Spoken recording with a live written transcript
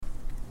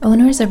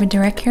Owners of a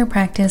direct care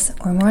practice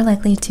are more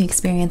likely to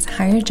experience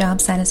higher job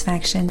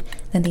satisfaction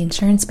than the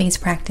insurance-based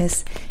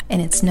practice,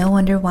 and it's no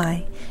wonder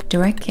why.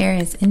 Direct care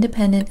is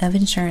independent of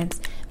insurance.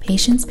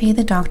 Patients pay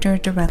the doctor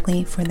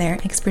directly for their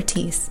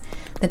expertise.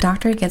 The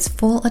doctor gets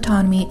full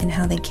autonomy in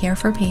how they care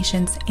for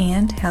patients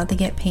and how they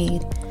get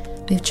paid.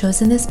 We've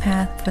chosen this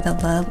path for the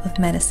love of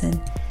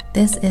medicine.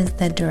 This is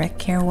the direct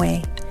care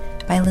way.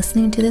 By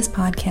listening to this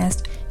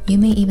podcast, you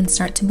may even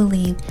start to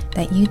believe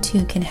that you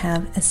too can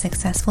have a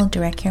successful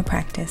direct care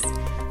practice.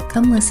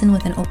 Come listen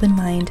with an open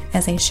mind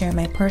as I share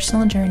my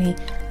personal journey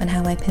on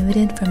how I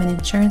pivoted from an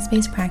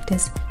insurance-based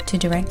practice to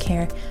direct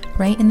care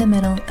right in the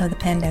middle of the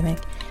pandemic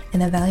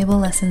and the valuable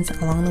lessons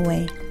along the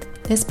way.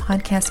 This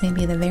podcast may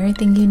be the very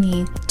thing you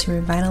need to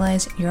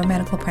revitalize your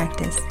medical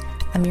practice.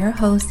 I'm your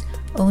host,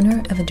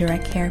 owner of a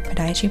direct care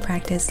podiatry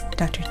practice,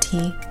 Dr. T.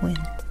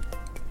 Nguyen.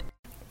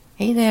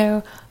 Hey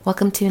there,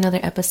 welcome to another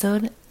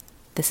episode.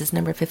 This is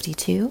number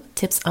 52,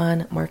 Tips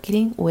on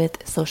Marketing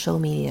with Social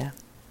Media.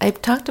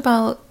 I've talked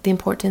about the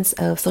importance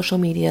of social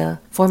media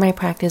for my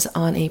practice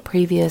on a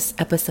previous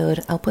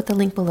episode. I'll put the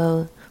link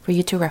below for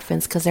you to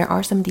reference because there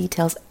are some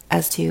details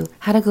as to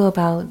how to go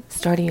about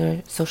starting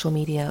your social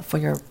media for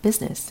your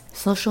business.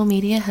 Social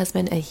media has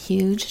been a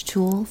huge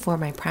tool for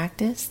my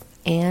practice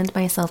and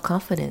my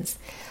self-confidence.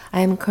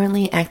 I am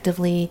currently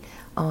actively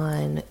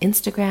on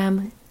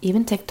Instagram,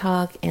 even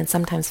TikTok, and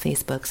sometimes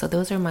Facebook. So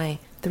those are my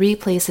 3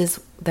 places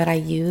that I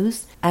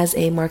use as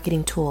a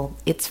marketing tool.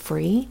 It's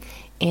free,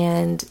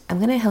 and I'm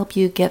going to help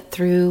you get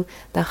through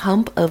the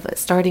hump of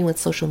starting with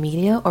social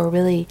media, or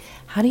really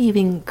how to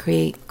even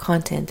create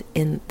content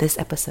in this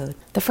episode.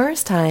 The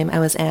first time I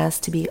was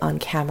asked to be on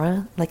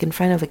camera, like in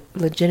front of a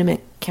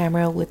legitimate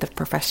camera with a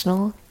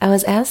professional, I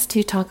was asked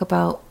to talk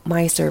about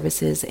my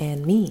services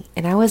and me,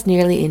 and I was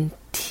nearly in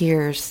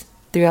tears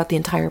throughout the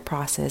entire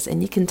process,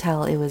 and you can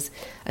tell it was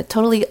a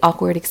totally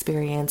awkward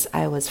experience.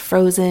 I was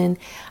frozen,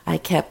 I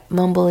kept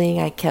mumbling,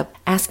 I kept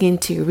asking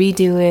to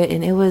redo it,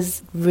 and it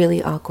was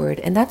really awkward.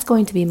 And that's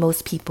going to be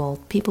most people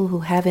who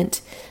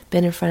haven't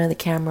been in front of the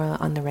camera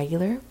on the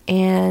regular.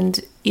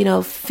 And,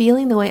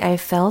 feeling the way I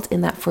felt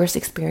in that first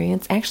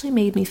experience actually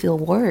made me feel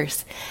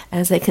worse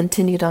as I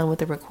continued on with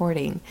the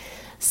recording.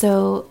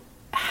 So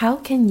how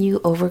can you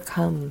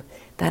overcome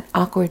that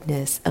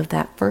awkwardness of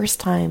that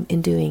first time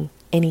in doing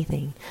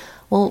anything?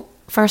 Well,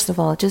 first of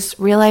all, just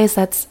realize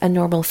that's a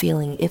normal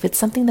feeling. If it's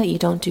something that you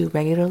don't do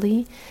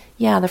regularly,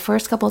 the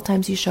first couple of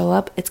times you show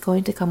up, it's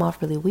going to come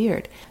off really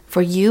weird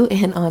for you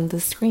and on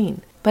the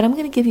screen. But I'm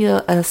going to give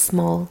you a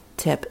small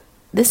tip.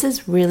 This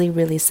is really,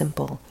 really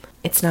simple.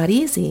 It's not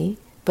easy,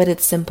 but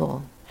it's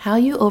simple. How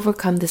you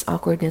overcome this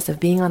awkwardness of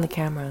being on the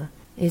camera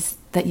is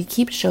that you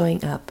keep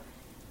showing up,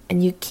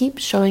 and you keep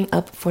showing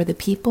up for the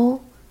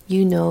people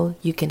you know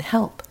you can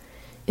help.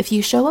 If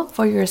you show up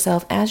for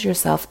yourself as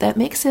yourself, that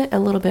makes it a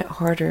little bit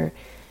harder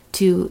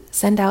to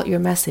send out your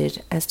message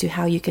as to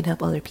how you can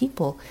help other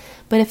people.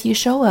 But if you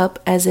show up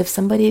as if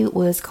somebody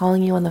was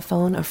calling you on the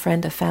phone, a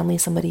friend, a family,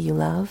 somebody you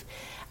love,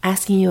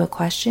 asking you a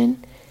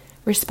question,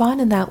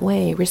 respond in that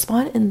way.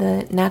 Respond in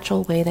the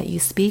natural way that you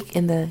speak,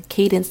 in the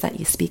cadence that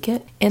you speak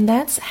it. And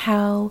that's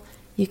how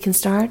you can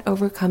start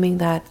overcoming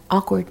that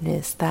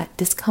awkwardness, that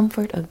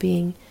discomfort of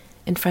being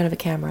in front of a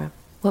camera.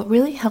 What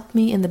really helped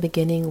me in the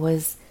beginning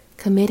was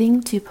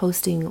committing to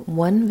posting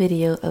one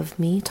video of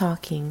me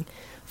talking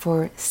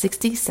for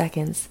 60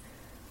 seconds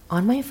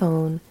on my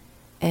phone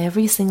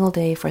every single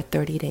day for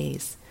 30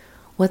 days.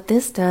 What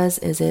this does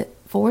is it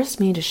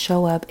forced me to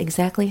show up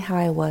exactly how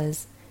I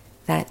was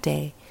that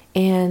day.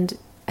 And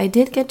I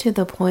did get to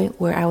the point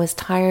where I was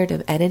tired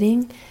of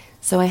editing,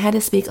 so I had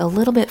to speak a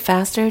little bit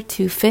faster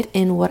to fit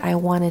in what I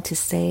wanted to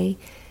say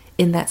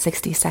in that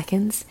 60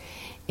 seconds.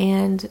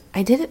 And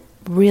I did it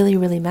really,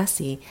 really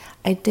messy.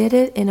 I did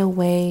it in a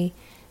way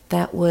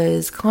that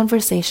was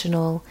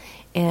conversational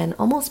and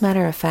almost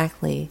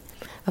matter-of-factly.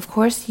 Of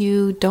course,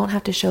 you don't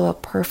have to show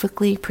up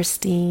perfectly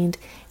pristine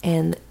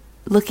and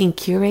looking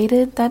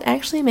curated. That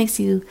actually makes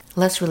you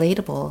less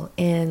relatable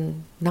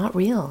and not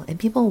real. And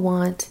people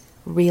want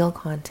real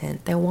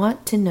content. They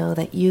want to know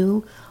that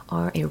you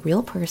are a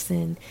real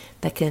person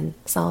that can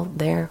solve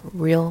their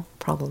real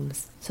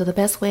problems. So the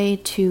best way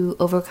to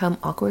overcome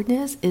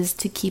awkwardness is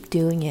to keep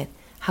doing it,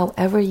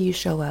 however you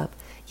show up.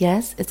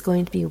 Yes, it's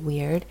going to be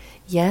weird.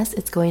 Yes,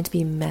 it's going to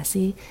be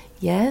messy.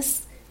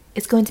 Yes,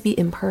 it's going to be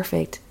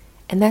imperfect.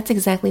 And that's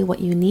exactly what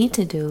you need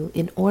to do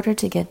in order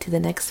to get to the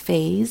next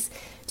phase,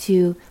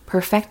 to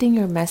perfecting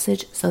your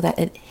message so that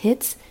it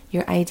hits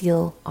your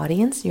ideal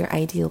audience, your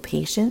ideal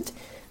patient,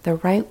 the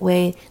right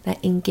way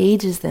that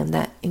engages them,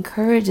 that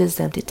encourages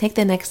them to take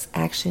the next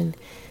action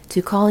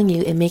to calling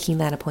you and making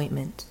that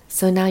appointment.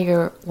 So now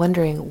you're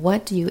wondering,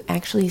 what do you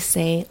actually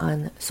say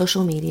on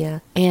social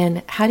media,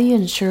 and how do you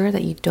ensure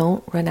that you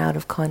don't run out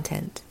of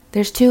content?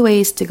 There's 2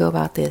 ways to go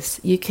about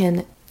this. You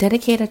can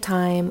dedicate a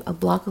time, a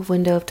block of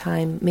window of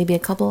time, maybe a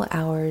couple of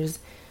hours,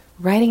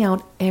 writing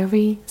out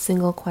every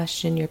single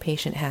question your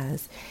patient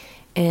has,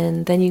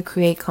 and then you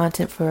create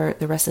content for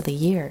the rest of the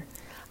year.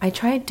 I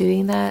tried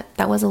doing that.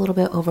 That was a little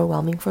bit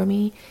overwhelming for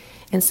me.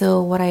 And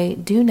so what I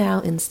do now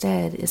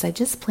instead is I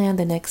just plan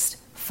the next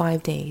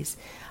 5 days.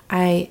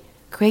 I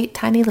create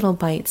tiny little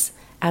bites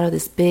out of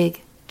this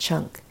big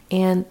chunk.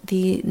 And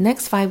the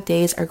next 5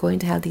 days are going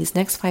to have these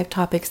next 5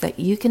 topics that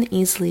you can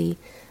easily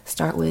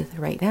start with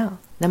right now.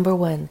 Number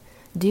 1,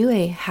 do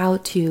a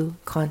how-to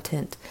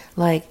content,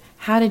 like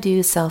how to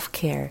do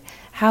self-care,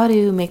 how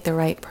to make the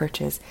right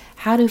purchase,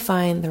 how to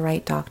find the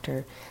right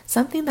doctor,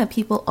 something that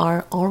people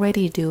are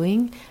already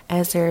doing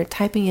as they're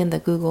typing in the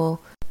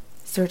Google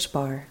search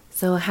bar.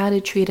 So how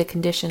to treat a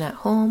condition at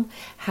home,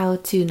 how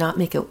to not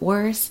make it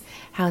worse,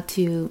 how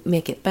to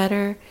make it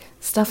better,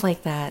 stuff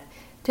like that.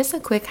 Just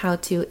a quick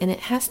how-to, and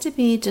it has to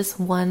be just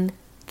one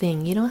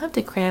thing. You don't have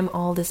to cram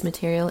all this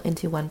material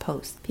into one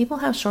post. People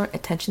have short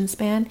attention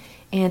span,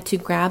 and to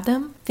grab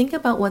them, think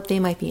about what they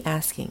might be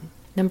asking.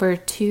 Number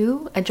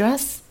 2,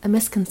 address a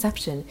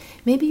misconception.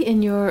 Maybe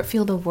in your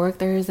field of work,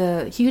 there's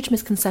a huge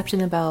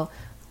misconception about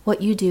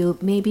what you do.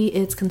 Maybe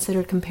it's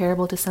considered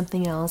comparable to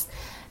something else,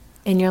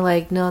 and you're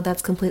like, no,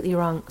 that's completely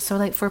wrong. So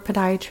like for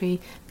podiatry,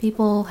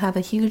 people have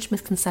a huge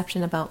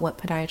misconception about what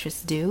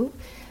podiatrists do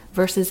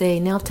versus a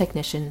nail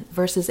technician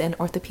versus an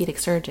orthopedic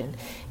surgeon.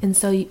 And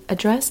so you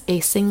address a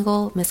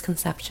single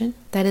misconception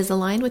that is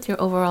aligned with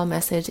your overall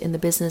message in the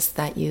business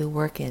that you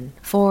work in.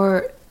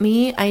 For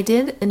me, I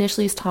did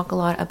initially talk a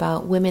lot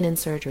about women in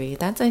surgery.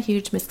 That's a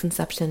huge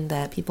misconception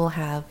that people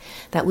have,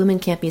 that women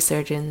can't be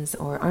surgeons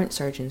or aren't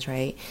surgeons,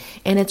 right?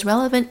 And it's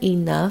relevant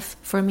enough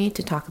for me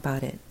to talk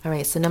about it. All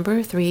right, so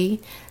number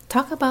 3,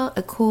 talk about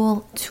a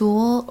cool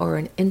tool or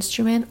an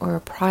instrument or a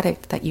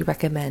product that you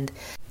recommend.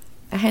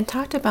 I had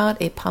talked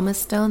about a pumice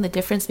stone, the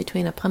difference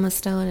between a pumice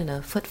stone and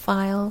a foot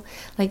file,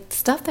 like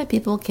stuff that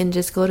people can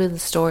just go to the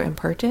store and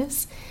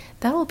purchase.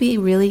 That will be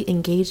really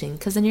engaging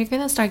because then you're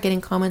going to start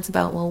getting comments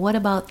about, well, what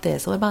about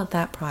this? What about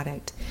that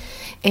product?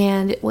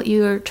 And what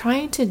you're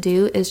trying to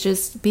do is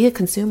just be a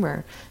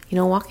consumer. You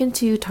know, walk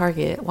into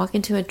Target, walk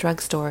into a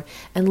drugstore,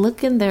 and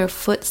look in their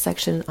foot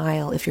section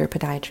aisle if you're a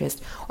podiatrist,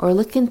 or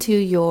look into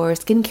your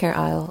skincare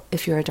aisle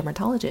if you're a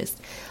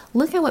dermatologist.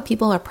 Look at what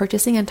people are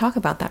purchasing and talk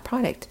about that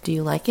product. Do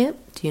you like it?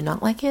 Do you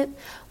not like it?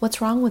 What's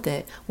wrong with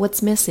it?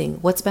 What's missing?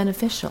 What's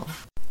beneficial?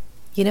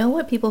 You know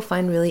what people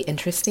find really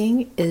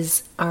interesting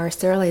is our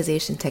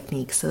sterilization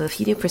technique. So if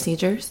you do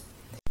procedures,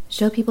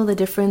 show people the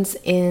difference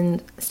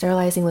in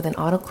sterilizing with an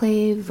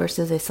autoclave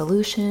versus a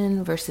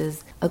solution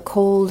versus a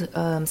cold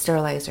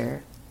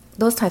sterilizer.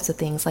 Those types of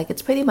things. Like,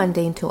 it's pretty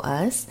mundane to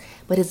us,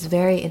 but it's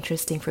very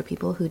interesting for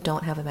people who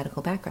don't have a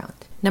medical background.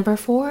 Number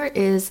 4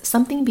 is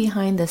something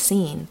behind the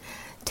scene.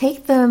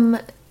 Take them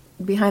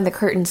behind the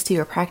curtains to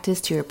your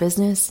practice, to your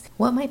business.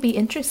 What might be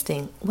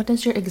interesting? What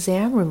does your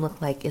exam room look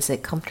like? Is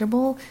it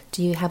comfortable?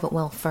 Do you have it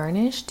well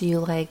furnished? Do you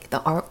like the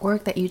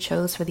artwork that you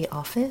chose for the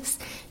office?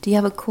 Do you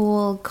have a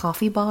cool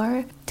coffee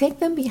bar? Take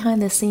them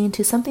behind the scene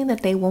to something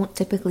that they won't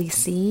typically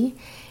see,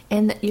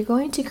 and you're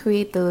going to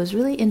create those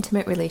really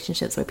intimate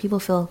relationships where people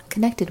feel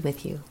connected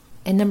with you.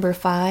 And number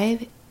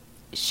 5,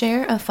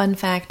 share a fun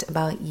fact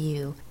about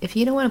you. If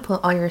you don't want to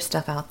put all your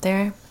stuff out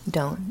there,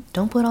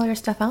 don't put all your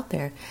stuff out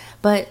there.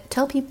 But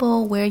tell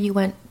people where you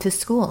went to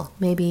school,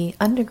 maybe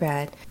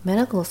undergrad,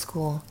 medical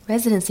school,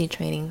 residency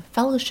training,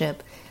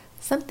 fellowship,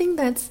 something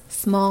that's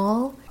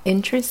small,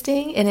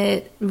 interesting, and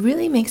it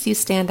really makes you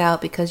stand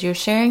out because you're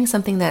sharing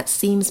something that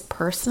seems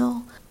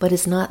personal, but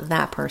it's not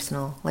that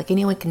personal. Like,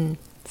 anyone can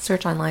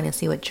search online and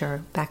see what your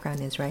background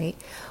is, right?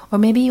 Or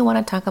maybe you want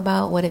to talk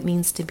about what it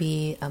means to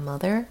be a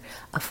mother,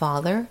 a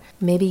father.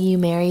 Maybe you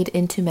married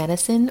into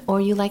medicine,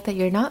 or you like that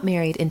you're not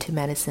married into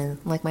medicine.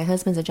 Like, my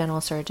husband's a general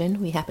surgeon.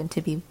 We happen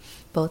to be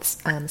both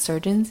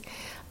surgeons.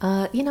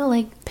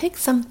 Pick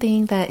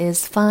something that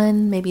is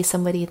fun. Maybe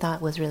somebody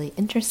thought was really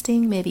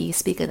interesting. Maybe you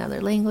speak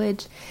another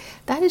language.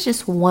 That is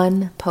just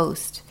one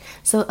post.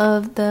 So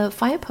of the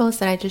 5 posts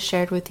that I just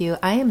shared with you,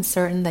 I am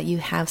certain that you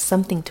have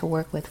something to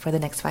work with for the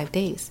next 5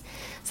 days.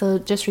 So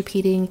just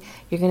repeating,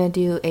 you're going to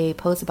do a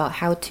post about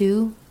how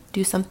to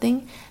do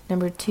something.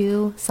 Number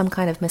 2, some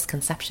kind of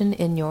misconception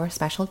in your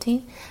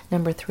specialty.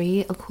 Number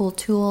 3, a cool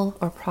tool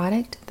or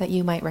product that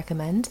you might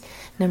recommend.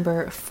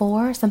 Number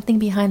 4, something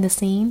behind the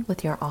scene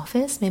with your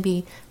office,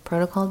 maybe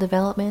protocol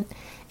development.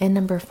 And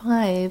number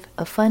 5,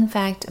 a fun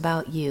fact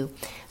about you.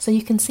 So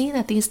you can see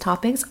that these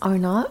topics are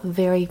not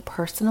very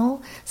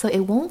personal, so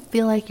it won't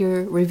feel like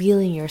you're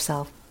revealing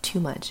yourself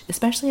too much,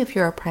 especially if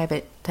you're a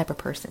private type of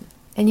person.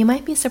 And you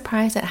might be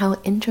surprised at how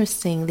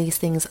interesting these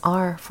things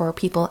are for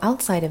people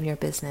outside of your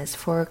business,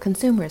 for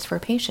consumers, for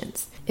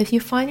patients. If you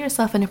find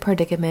yourself in a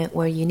predicament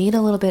where you need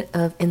a little bit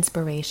of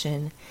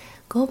inspiration,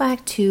 go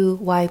back to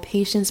why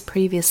patients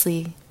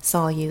previously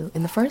saw you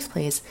in the first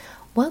place.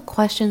 What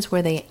questions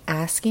were they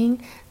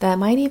asking that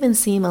might even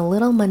seem a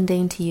little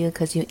mundane to you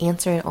because you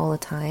answer it all the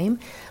time?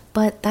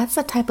 But that's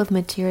the type of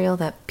material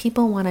that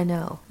people want to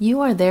know. You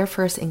are their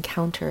first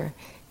encounter,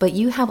 but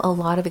you have a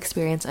lot of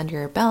experience under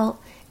your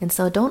belt. And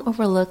so don't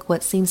overlook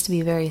what seems to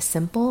be very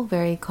simple,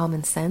 very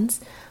common sense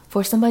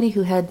for somebody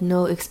who had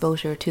no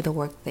exposure to the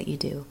work that you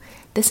do.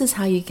 This is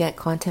how you get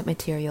content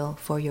material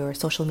for your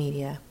social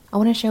media. I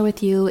want to share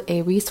with you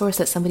a resource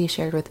that somebody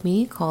shared with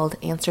me called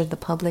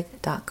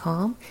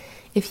answerthepublic.com.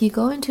 If you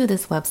go into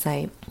this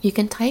website, you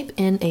can type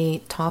in a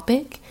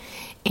topic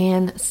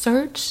and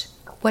search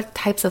what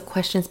types of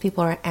questions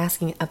people are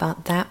asking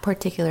about that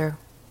particular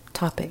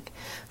topic.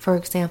 For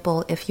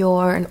example, if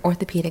you're an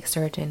orthopedic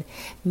surgeon,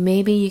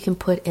 maybe you can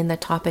put in the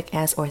topic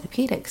as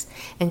orthopedics,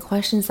 and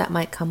questions that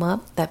might come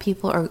up that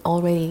people are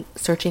already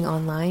searching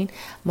online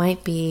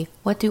might be,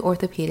 what do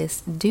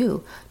orthopedists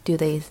do? Do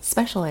they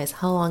specialize?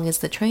 How long is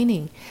the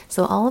training?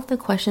 So all of the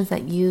questions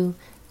that you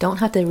don't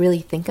have to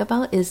really think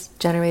about is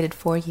generated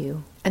for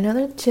you.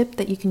 Another tip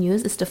that you can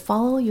use is to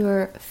follow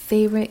your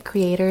favorite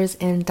creators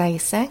and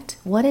dissect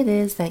what it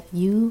is that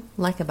you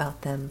like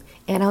about them.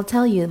 And I'll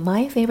tell you,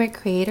 my favorite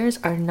creators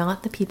are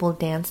not the people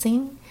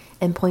dancing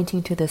and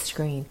pointing to the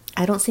screen.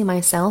 I don't see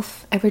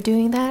myself ever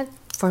doing that.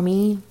 For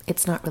me,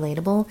 it's not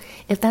relatable.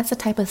 If that's the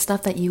type of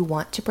stuff that you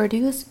want to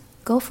produce,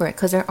 go for it,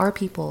 because there are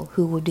people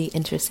who would be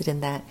interested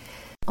in that.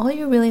 All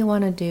you really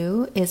want to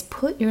do is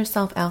put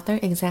yourself out there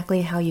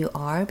exactly how you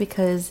are,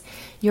 because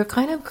you're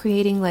kind of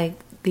creating like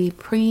the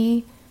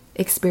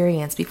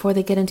pre-experience before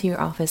they get into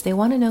your office. They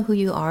want to know who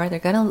you are. They're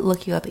going to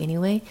look you up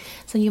anyway.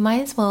 So you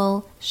might as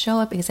well show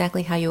up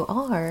exactly how you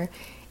are,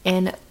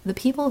 and the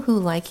people who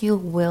like you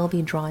will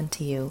be drawn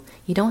to you.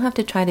 You don't have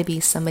to try to be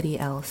somebody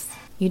else.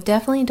 You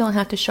definitely don't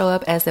have to show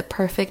up as the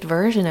perfect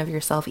version of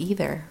yourself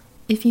either.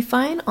 If you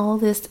find all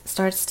this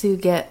starts to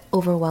get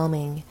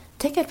overwhelming,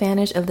 take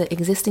advantage of the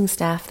existing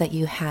staff that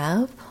you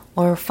have,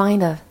 or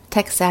find a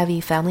tech-savvy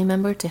family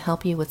member to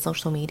help you with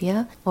social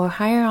media, or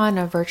hire on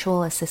a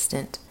virtual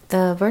assistant.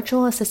 The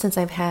virtual assistants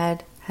I've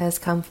had has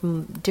come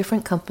from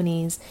different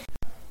companies.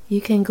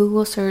 You can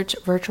Google search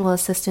virtual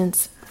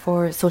assistants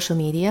for social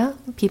media,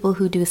 people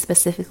who do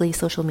specifically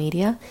social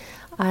media.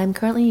 I'm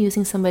currently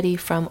using somebody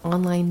from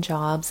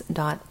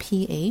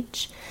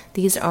onlinejobs.ph.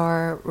 These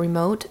are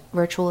remote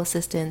virtual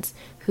assistants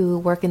who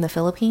work in the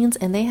Philippines,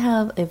 and they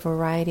have a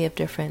variety of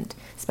different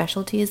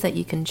specialties that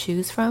you can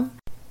choose from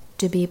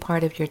to be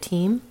part of your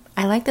team.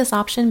 I like this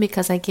option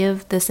because I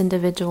give this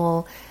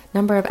individual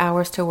number of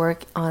hours to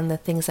work on the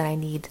things that I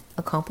need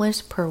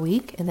accomplished per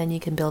week, and then you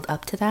can build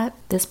up to that.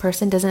 This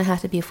person doesn't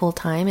have to be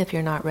full-time if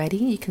you're not ready.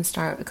 You can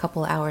start a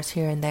couple hours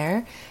here and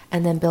there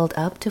and then build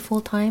up to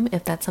full-time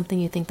if that's something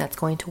you think that's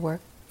going to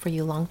work for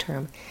you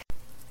long-term.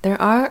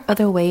 There are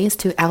other ways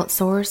to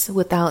outsource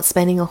without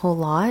spending a whole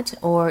lot,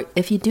 or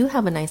if you do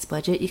have a nice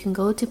budget, you can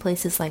go to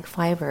places like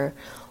Fiverr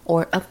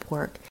or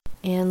Upwork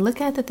and look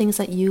at the things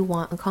that you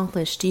want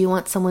accomplished. Do you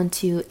want someone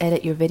to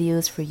edit your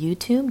videos for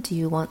YouTube? Do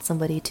you want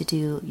somebody to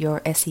do your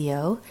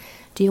SEO?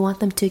 Do you want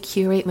them to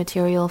curate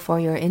material for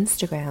your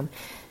Instagram?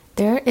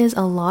 There is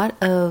a lot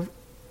of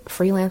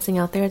freelancing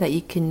out there that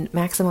you can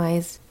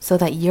maximize so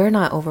that you're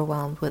not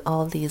overwhelmed with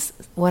all of these,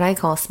 what I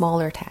call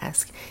smaller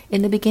tasks.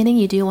 In the beginning,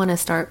 you do want to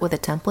start with a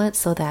template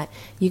so that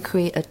you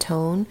create a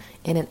tone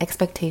and an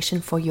expectation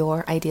for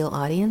your ideal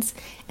audience.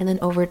 And then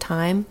over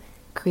time,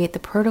 create the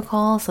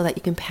protocol so that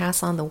you can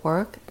pass on the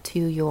work to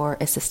your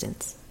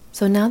assistants.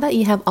 So now that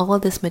you have all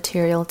of this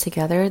material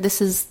together, this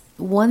is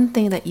one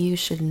thing that you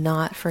should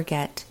not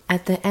forget.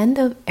 At the end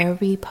of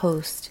every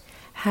post,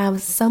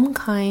 have some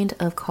kind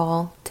of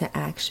call to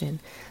action,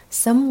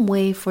 some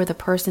way for the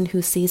person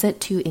who sees it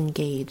to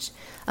engage.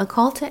 A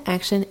call to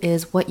action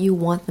is what you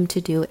want them to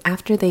do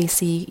after they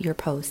see your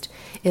post.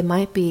 It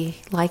might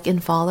be like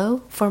and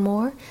follow for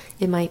more.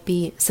 It might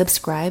be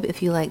subscribe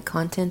if you like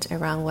content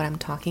around what I'm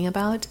talking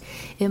about.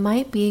 It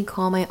might be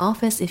call my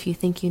office if you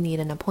think you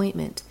need an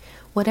appointment.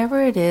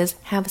 Whatever it is,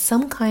 have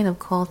some kind of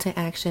call to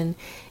action,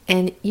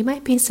 and you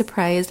might be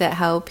surprised at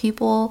how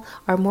people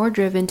are more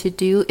driven to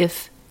do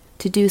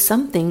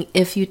something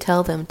if you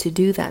tell them to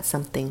do that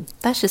something.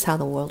 That's just how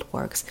the world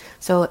works.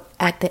 So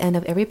at the end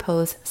of every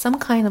post, some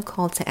kind of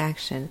call to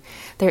action.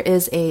 There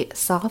is a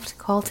soft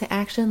call to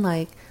action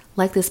like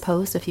this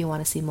post if you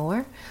want to see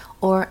more,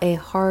 or a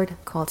hard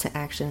call to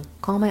action,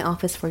 call my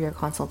office for your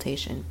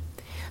consultation.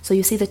 So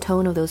you see the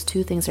tone of those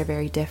two things are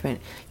very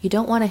different. You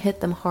don't want to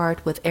hit them hard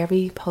with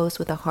every post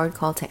with a hard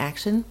call to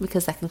action,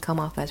 because that can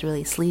come off as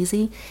really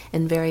sleazy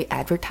and very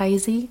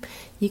advertising.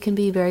 You can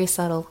be very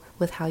subtle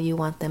with how you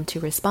want them to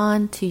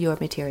respond to your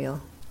material.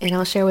 And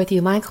I'll share with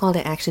you my call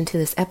to action to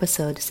this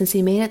episode. Since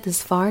you made it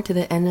this far to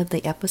the end of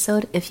the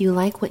episode, if you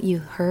like what you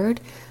heard,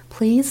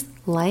 please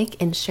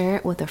like and share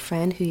it with a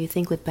friend who you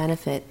think would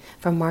benefit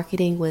from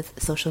marketing with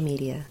social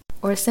media,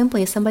 or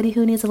simply somebody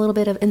who needs a little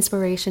bit of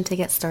inspiration to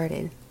get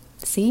started.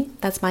 See,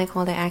 that's my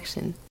call to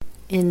action.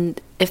 And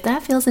if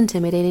that feels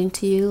intimidating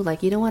to you,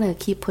 like you don't want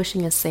to keep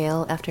pushing a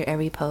sale after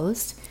every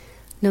post,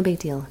 no big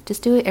deal.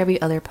 Just do it every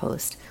other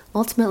post.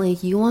 Ultimately,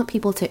 you want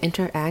people to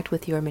interact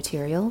with your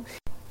material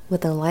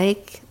with a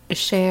like, a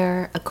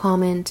share, a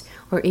comment,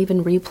 or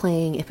even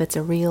replaying if it's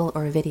a reel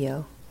or a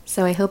video.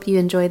 So I hope you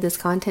enjoyed this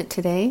content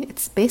today.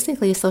 It's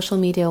basically social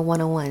media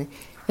 101.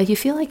 If you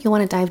feel like you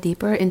want to dive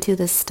deeper into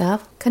this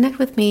stuff, connect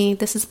with me.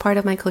 This is part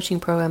of my coaching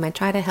program. I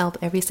try to help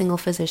every single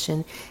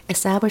physician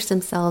establish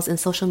themselves in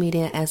social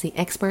media as the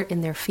expert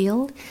in their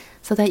field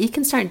so that you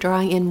can start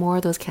drawing in more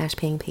of those cash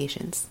paying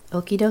patients.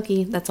 Okie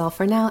dokie, that's all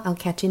for now. I'll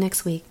catch you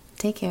next week.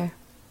 Take care.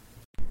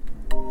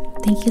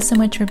 Thank you so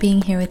much for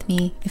being here with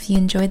me. If you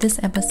enjoyed this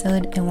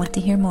episode and want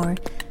to hear more,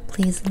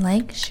 please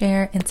like,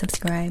 share, and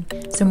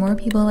subscribe so more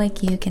people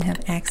like you can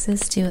have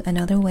access to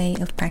another way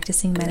of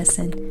practicing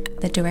medicine,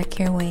 the direct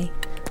care way.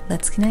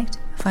 Let's connect.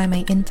 Find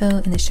my info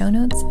in the show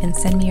notes and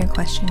send me your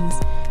questions.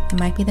 It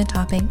might be the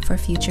topic for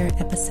future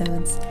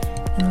episodes.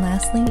 And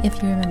lastly,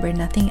 if you remember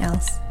nothing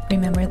else,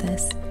 remember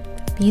this: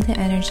 be the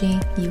energy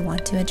you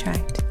want to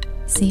attract.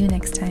 See you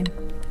next time.